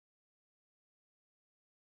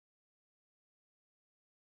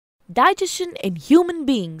Digestion in human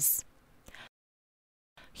beings.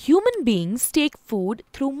 Human beings take food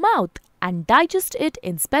through mouth and digest it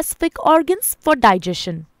in specific organs for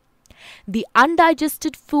digestion. The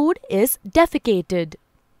undigested food is defecated.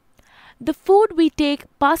 The food we take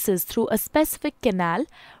passes through a specific canal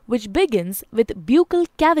which begins with buccal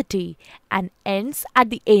cavity and ends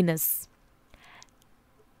at the anus.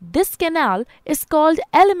 This canal is called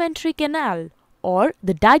alimentary canal or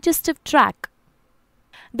the digestive tract.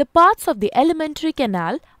 The parts of the alimentary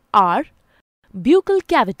canal are buccal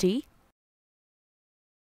cavity,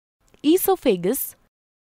 esophagus,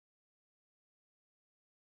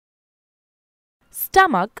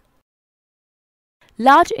 stomach,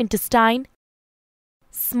 large intestine,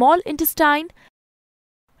 small intestine,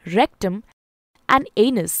 rectum, and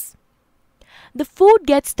anus. The food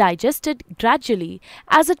gets digested gradually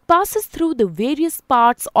as it passes through the various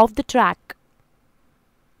parts of the tract.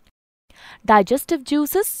 Digestive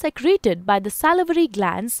juices secreted by the salivary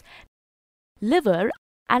glands, liver,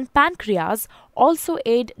 and pancreas also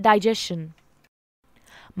aid digestion.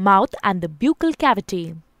 Mouth and the buccal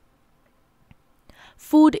cavity.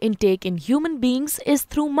 Food intake in human beings is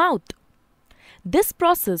through mouth. This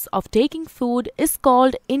process of taking food is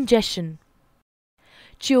called ingestion.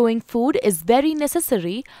 Chewing food is very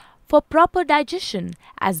necessary for proper digestion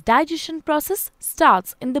as digestion process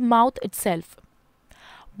starts in the mouth itself.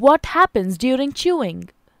 What happens during chewing?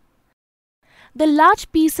 The large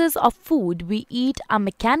pieces of food we eat are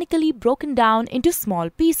mechanically broken down into small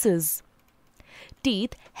pieces.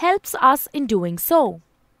 Teeth helps us in doing so.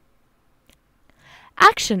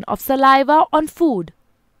 Action of saliva on food.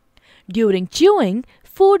 During chewing,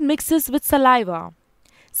 food mixes with saliva.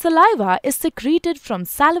 Saliva is secreted from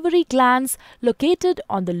salivary glands located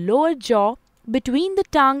on the lower jaw between the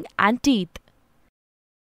tongue and teeth.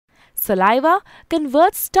 Saliva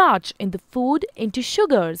converts starch in the food into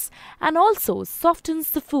sugars and also softens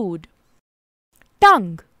the food.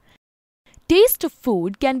 Tongue. Taste of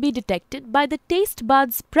food can be detected by the taste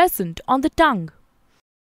buds present on the tongue.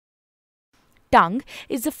 Tongue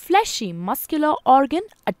is a fleshy muscular organ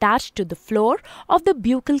attached to the floor of the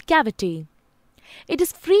buccal cavity. It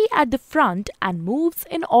is free at the front and moves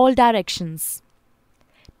in all directions.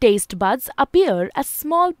 Taste buds appear as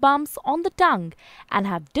small bumps on the tongue and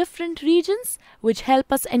have different regions which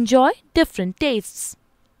help us enjoy different tastes.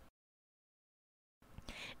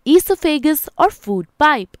 Esophagus or food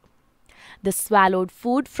pipe. The swallowed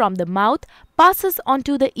food from the mouth passes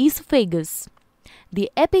onto the esophagus. The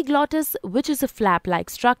epiglottis, which is a flap-like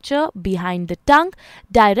structure behind the tongue,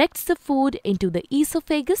 directs the food into the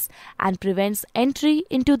esophagus and prevents entry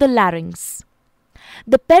into the larynx.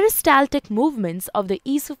 The peristaltic movements of the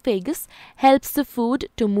esophagus helps the food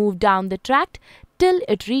to move down the tract till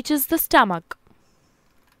it reaches the stomach.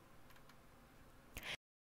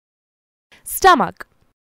 Stomach.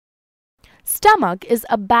 Stomach is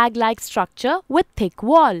a bag-like structure with thick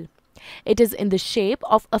wall. It is in the shape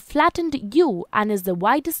of a flattened U and is the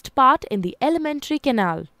widest part in the alimentary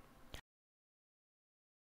canal.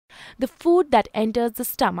 The food that enters the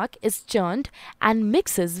stomach is churned and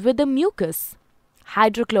mixes with the mucus.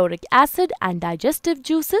 Hydrochloric acid and digestive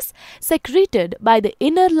juices secreted by the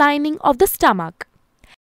inner lining of the stomach.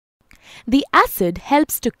 The acid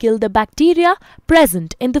helps to kill the bacteria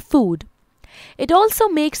present in the food. It also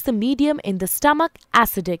makes the medium in the stomach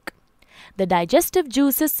acidic. The digestive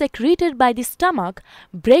juices secreted by the stomach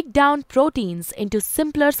break down proteins into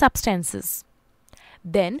simpler substances.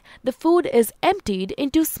 Then the food is emptied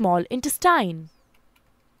into small intestine.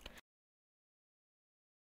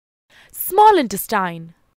 Small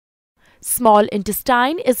intestine. Small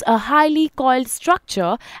intestine is a highly coiled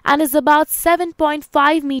structure and is about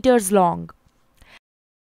 7.5 meters long.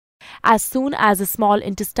 As soon as the small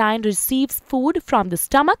intestine receives food from the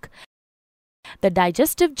stomach, the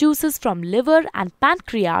digestive juices from liver and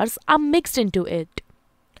pancreas are mixed into it.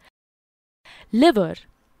 Liver.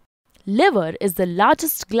 Liver is the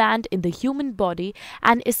largest gland in the human body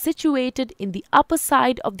and is situated in the upper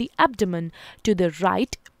side of the abdomen. To the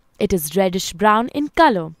right, it is reddish-brown in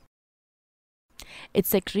color. It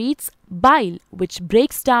secretes bile, which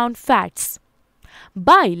breaks down fats.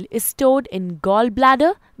 Bile is stored in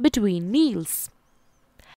gallbladder between meals.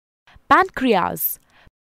 Pancreas.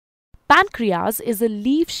 Pancreas is a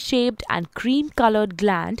leaf-shaped and cream-colored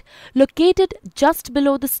gland located just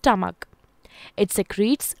below the stomach. It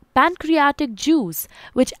secretes pancreatic juice,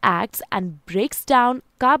 which acts and breaks down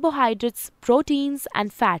carbohydrates, proteins,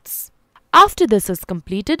 and fats. After this is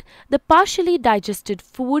completed, the partially digested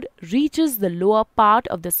food reaches the lower part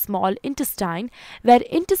of the small intestine, where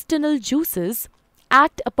intestinal juices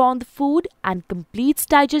act upon the food and completes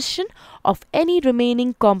digestion of any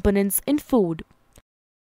remaining components in food.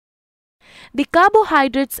 The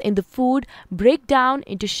carbohydrates in the food break down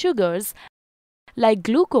into sugars like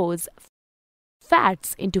glucose,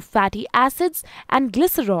 fats into fatty acids, and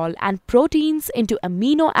glycerol and proteins into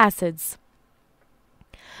amino acids.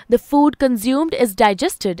 The food consumed is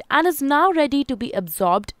digested and is now ready to be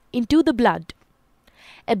absorbed into the blood.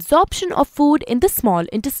 Absorption of food in the small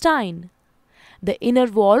intestine. The inner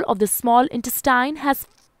wall of the small intestine has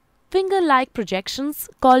finger-like projections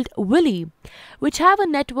called villi, which have a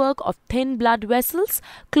network of thin blood vessels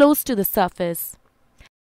close to the surface.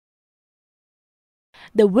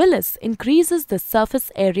 The villus increases the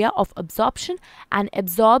surface area of absorption and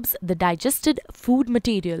absorbs the digested food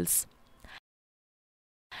materials.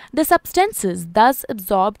 The substances thus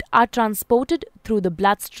absorbed are transported through the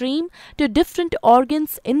bloodstream to different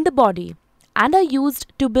organs in the body and are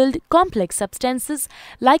used to build complex substances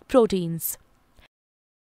like proteins.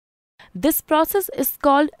 This process is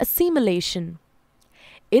called assimilation.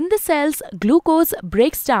 In the cells, glucose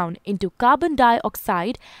breaks down into carbon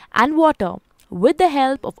dioxide and water with the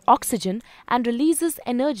help of oxygen and releases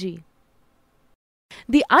energy.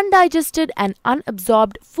 The undigested and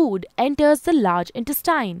unabsorbed food enters the large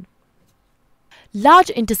intestine. Large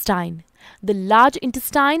intestine. The large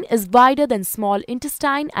intestine is wider than small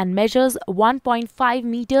intestine and measures 1.5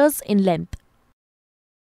 meters in length.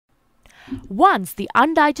 Once the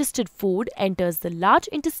undigested food enters the large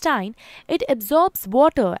intestine, it absorbs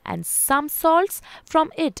water and some salts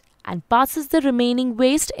from it and passes the remaining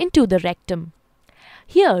waste into the rectum.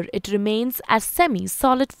 Here it remains as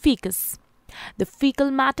semi-solid fecus. The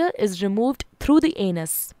fecal matter is removed through the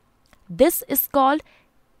anus. This is called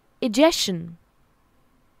egestion.